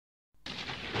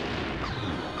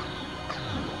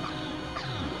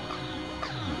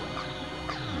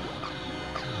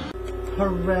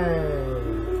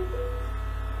Hooray!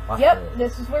 Yep,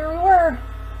 this is where we were.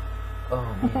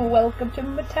 Oh, man. Welcome to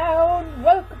my town.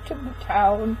 Welcome to my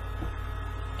town.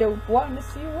 Don't want to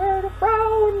see where to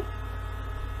frown.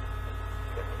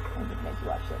 I did make you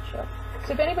watch that show.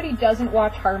 So if anybody doesn't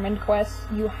watch Harmon Quest,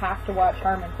 you have to watch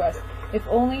Harmon Quest. If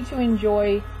only to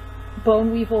enjoy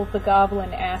Boneweevil the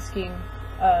Goblin asking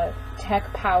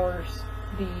Tech Powers,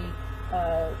 the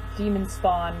Demon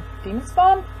Spawn?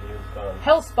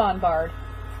 Hellspawn Bard,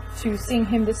 to sing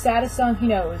him the saddest song he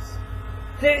knows.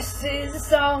 This is a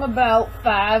song about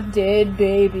 5 dead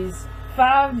babies.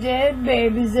 5 dead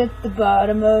babies at the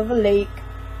bottom of a lake.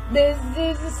 This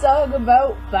is a song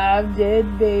about 5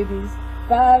 dead babies.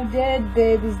 5 dead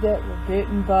babies that were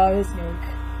bitten by a snake.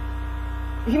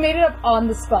 He made it up on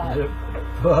the spot.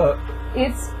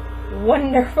 It's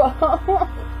wonderful.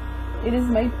 It is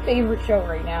my favorite show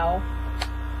right now.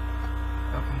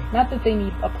 Okay. Not that they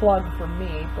need a plug from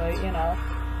me, but you know,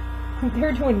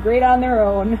 they're doing great on their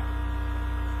own.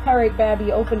 Alright,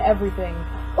 Babby, open everything.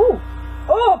 Ooh!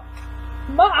 Oh!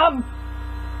 Mom!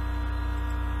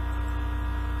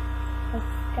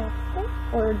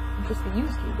 Or just the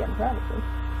used key again, probably.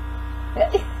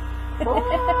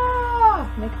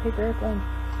 Make a paper airplane.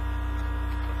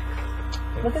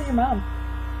 Look at your mom.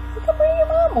 Look how pretty your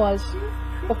mom was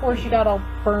before she got all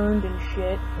burned and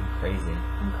shit. I'm crazy.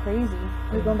 I'm crazy.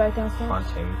 Are you going back downstairs?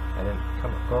 Haunting. I didn't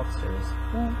go upstairs.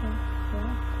 Oh, okay.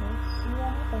 Yeah, let's see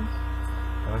what happens.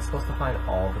 Am I supposed to find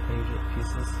all the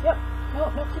pieces? Yep.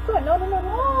 No, keep going. No.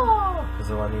 Is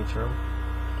there one in each room?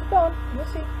 Keep going. You'll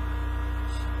see.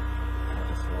 I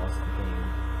just lost the game.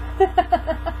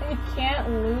 You can't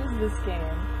lose this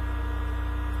game.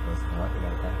 Listen, I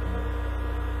got that one.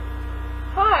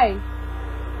 Hi!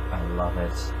 I love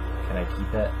it. Can I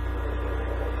keep it?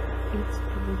 It's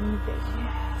breathing.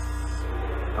 Yes.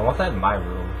 I want that in my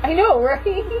room. I know, right?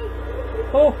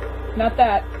 Oh, not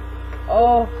that.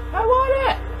 Oh, I want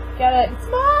it! get it. It's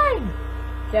mine!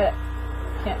 Get it.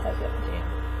 Can't touch it.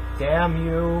 Damn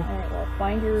you. Alright, well,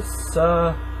 find your...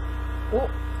 Sir. Oh,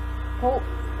 pull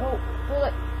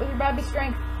it with your Babby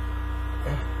strength.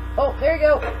 Oh, there you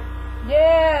go.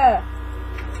 Yeah!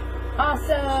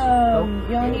 Awesome!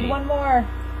 You only need one more.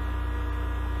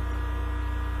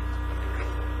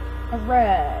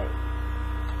 Alright.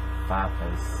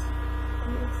 Papas.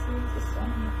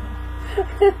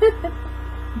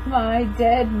 My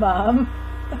dead mom.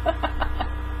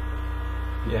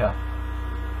 Yeah.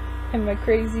 And my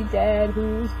crazy dad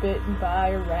who was bitten by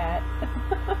a rat.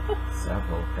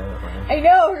 Several, apparently. I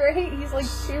know, right? He's like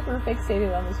super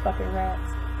fixated on those fucking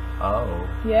rats. Oh.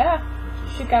 Yeah.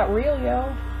 Shit got real,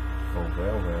 yo. Oh,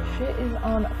 real. Shit is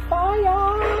on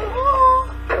fire.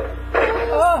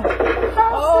 Oh.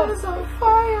 House is on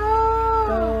fire.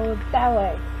 Go that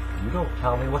way. You don't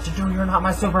tell me what to do. You're not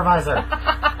my supervisor.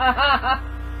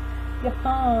 Yeah.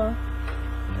 No.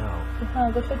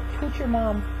 Yeah. Go toot your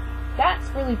mom. That's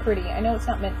really pretty. I know it's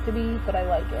not meant to be, but I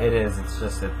like it. It is. It's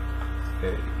just it's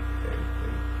very, very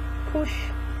pretty. Push.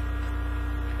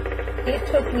 It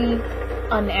took me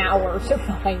an hour to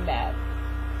find that.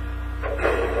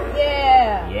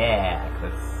 Yeah. Yeah,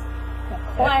 cause Now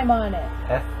climb on it.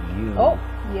 F you. Oh,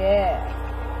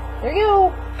 yeah. There you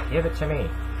go. Give it to me.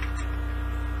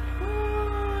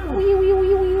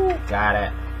 Wee. Got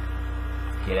it.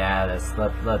 Get out of this.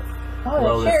 Let's Oh,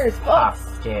 blow the chair's this pop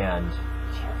fucked. stand.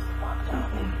 Chair's fucked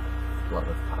up. Blow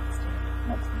this pop stand.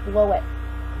 Let's blow it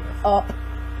Yes. up.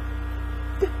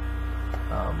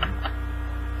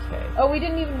 Okay. Oh, we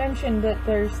didn't even mention that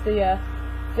there's the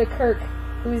Kirk,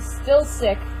 who is still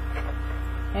sick,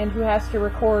 and who has to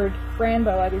record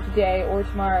Franbo either today or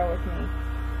tomorrow with me.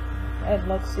 And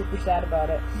looks super sad about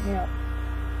it. Yeah.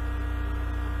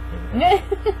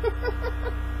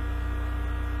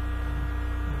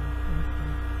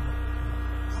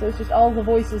 So it's just all the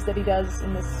voices that he does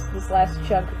in this last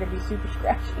chunk are gonna be super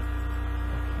scratchy.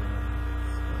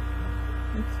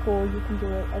 It's cool, you can do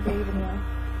it. I believe in you.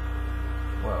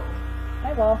 Whoa.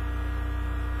 Hi, Wall.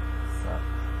 Sup?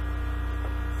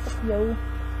 Yo.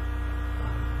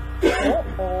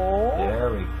 Oh. There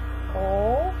we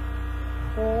go.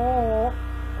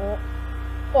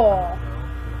 Oh.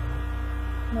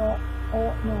 No.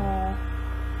 Oh, no.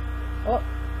 Oh,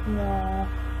 no.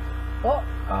 Oh.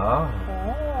 Oh.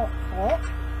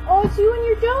 Oh, it's you and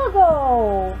your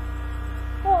doggo.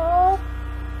 Oh.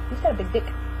 He's got a big dick.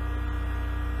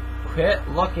 Quit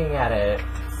looking at it.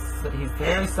 He's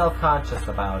very self-conscious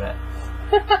about it.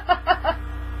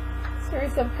 He's very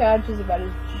self-conscious about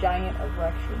his giant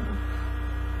erection.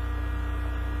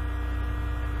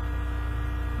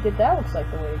 That looks like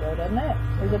the way to go, doesn't it?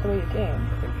 Or is that the way you came?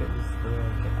 I think it was the way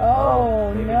I came.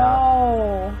 Oh, maybe no.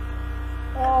 Not.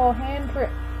 Oh,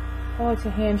 handprint. Oh, it's a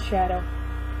hand shadow.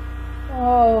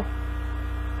 Oh.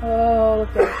 Oh,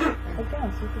 look down. Look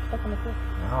down, see if you're stuck on the floor.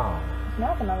 No. There's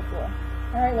nothing on the floor.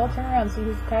 Alright, well, turn around, see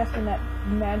who's casting that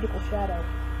magical shadow.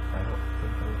 I don't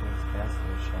think anything's casting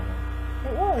a shadow.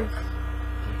 It was.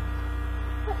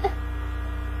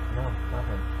 No,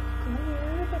 nothing.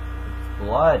 Weird. It's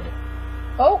blood.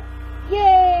 Oh! I think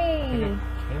Yay! it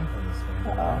came from this way,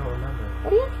 but I don't remember. What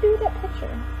do you have to do with that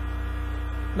picture?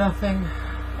 Nothing.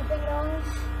 Nothing at all?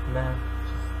 Nah,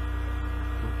 just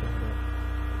look at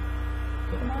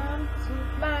it. Come on, sweet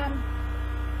mom.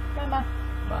 Mama.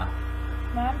 Bah.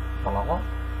 Mom. Hello?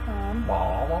 Mom.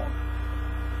 Hello?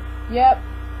 Yep,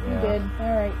 you Yeah. did.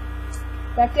 Alright.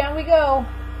 Back down we go.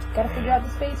 Gotta figure out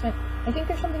this basement. I think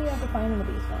there's something you have to find in the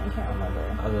basement. I can't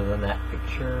remember. Other than that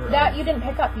picture. That you didn't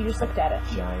pick up, you just looked at it.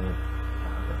 Giant.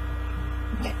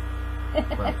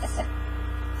 Clips.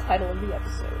 Title of the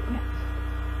episode.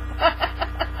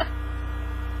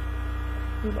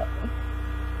 You love me.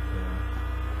 Yeah.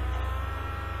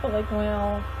 But like,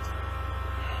 well,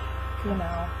 you know,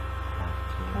 Have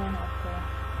to. I have to.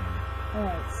 Yeah.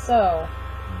 Alright, so,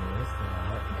 There's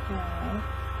that. okay.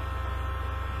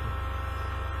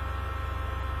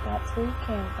 That's where you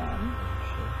came from.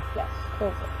 Yes,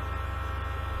 close it.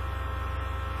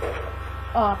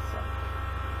 Awesome.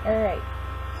 Alright.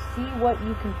 See what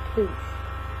you can push.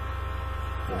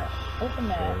 Alright, open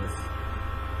that.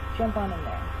 Jump on in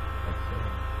there.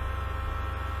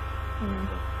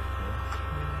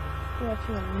 Got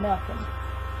you a nothing.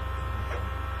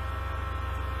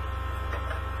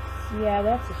 Yeah,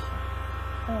 that's a shame.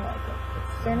 I don't like it.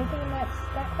 Is there anything in that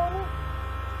corner?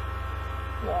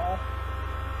 Wall.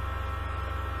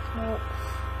 Nope.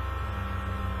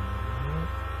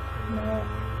 No.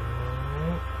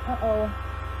 Uh-oh.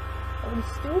 Are we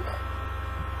stook?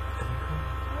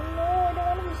 Oh no, I don't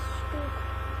want to be stook.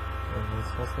 Are we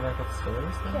supposed to go back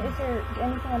upstairs then? Is there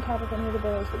anything on top of any of the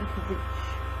barrels that you can reach?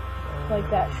 Like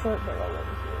that short barrel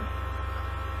over here.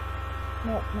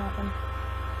 Nope, nothing.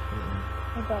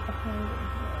 What about behind it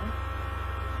here?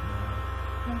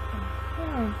 Nothing. I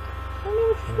don't know what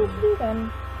you're supposed to do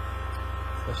then.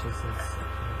 Especially since...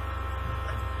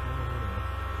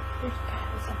 There's gotta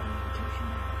be something you can push in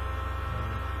there.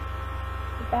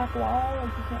 The back wall,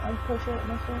 like you can't like push it in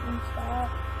a certain spot.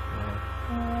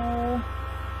 No.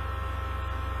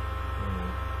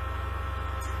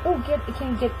 Oh, can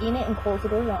you get in it and close the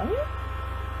doors on you?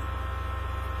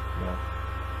 No.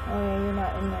 Oh yeah, you're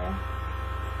not in there.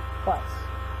 Plus.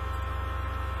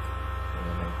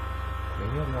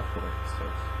 Maybe I'm not going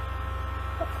upstairs.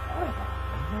 What's horrible?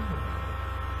 I don't know.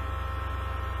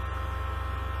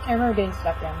 I remember being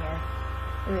stuck down here.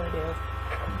 I really do. You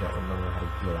don't remember how to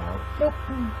get out? Nope.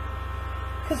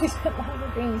 Because we spent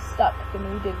longer being stuck than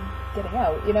we did getting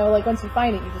out. You know, like once you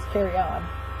find it, you just carry on.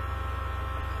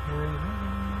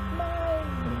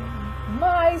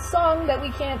 My song that we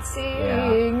can't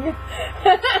sing. Yeah.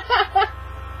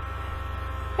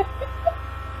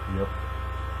 Yep.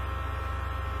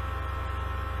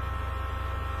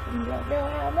 You don't know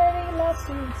how many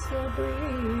lawsuits you'll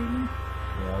bring.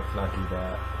 Yeah, let's not do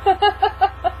that.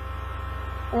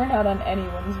 We're not on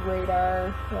anyone's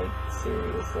radar. Like,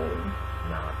 seriously.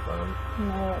 Not fun.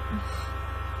 No.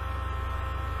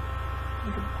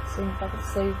 You could sing fucking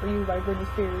Slave for You by Britney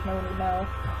Spears, no one would know.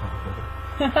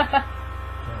 I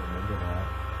don't remember that.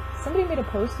 Somebody made a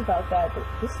post about that, but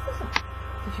this doesn't...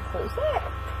 Did you close that?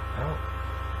 I don't...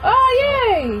 Oh,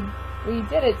 yay! We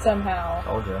did it somehow.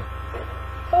 Told ya.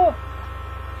 Oh.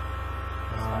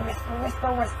 Whisper,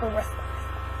 Whisper, whisper, whisper.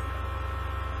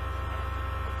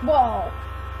 Whoa.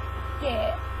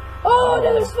 Yeah. Oh,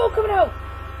 no, there's smoke coming out.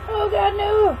 Oh, God,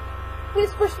 no.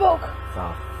 Whisper smoke. It's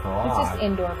a fog. It's just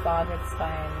indoor fog. It's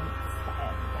fine. It's fine.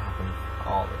 It happens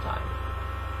all the time.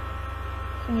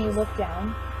 Can you look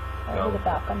down over the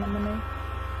back on the menu?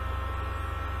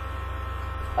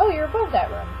 Oh, you're above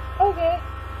that room. Okay.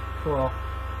 Cool.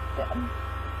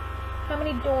 How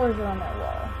many doors are on that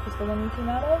wall? Just the one you came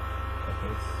out of? I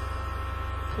think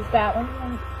it's Just that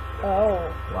one?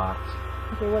 Oh. locked.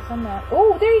 Okay, what's on that?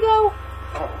 Oh, there you go!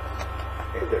 Oh,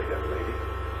 hey there, young lady.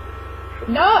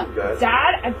 No,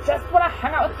 Dad, I just want to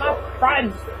hang out with my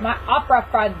friends. My opera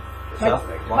friends.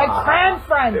 My cran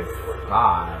friends.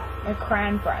 God. My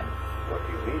cran friends. What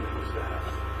do you mean, who's that?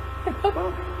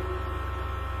 Mommy.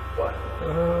 What?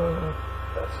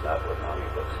 That's not what Mommy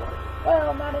looks like.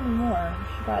 Well, not anymore.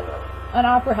 She got an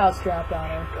opera house dropped on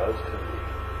her. Does to me.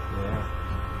 Yeah.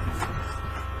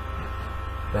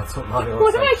 That's what Mommy looks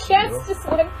One of my like. cats just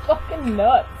went fucking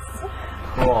nuts.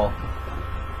 Cool.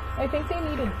 I think they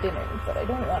needed dinner, but I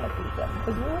don't want to feed them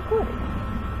because we're recording.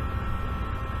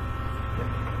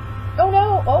 Oh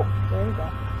no! Oh, there we go.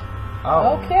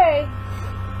 Oh. Okay.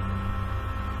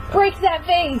 Break that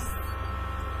vase!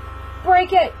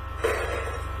 Break it!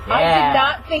 Yeah. I did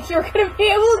not think you were going to be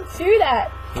able to do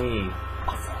that. He.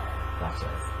 Awesome.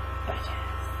 Dutchess.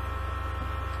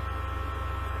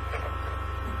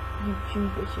 You Jew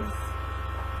bitches.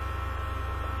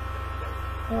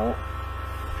 Oh.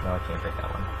 No, I can't break that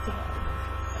one.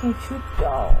 Can't you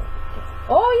go?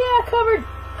 Oh yeah, covered!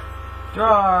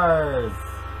 Drawers!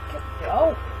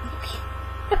 Oh.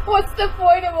 What's the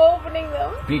point of opening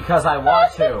them? Because I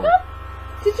want to.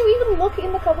 Did you even look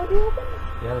in the cupboard you opened?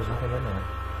 Yeah, there's nothing in there.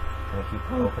 Can I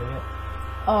keep opening it?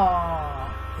 Aww.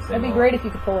 That'd be great if you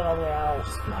could pull it all the way out.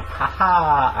 Just be like,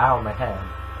 haha, ow, my head.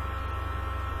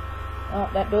 Oh,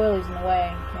 that doily's in the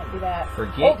way. Can't do that.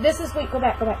 Forget. Oh, this is... Wait, go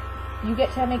back, go back. You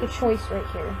get to make a choice right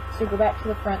here. So go back to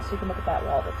the front so you can look at that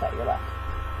wall that's at your left.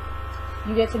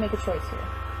 You get to make a choice here.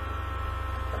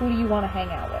 Who do you want to hang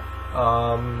out with?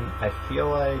 I feel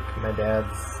like my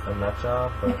dad's a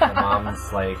nutjob, but my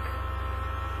mom's like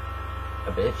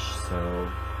a bitch, so...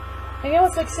 I know,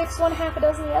 it's like 6 one, half a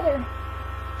dozen the other.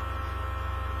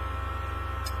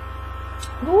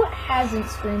 Who hasn't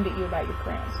screamed at you about your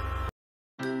crayons?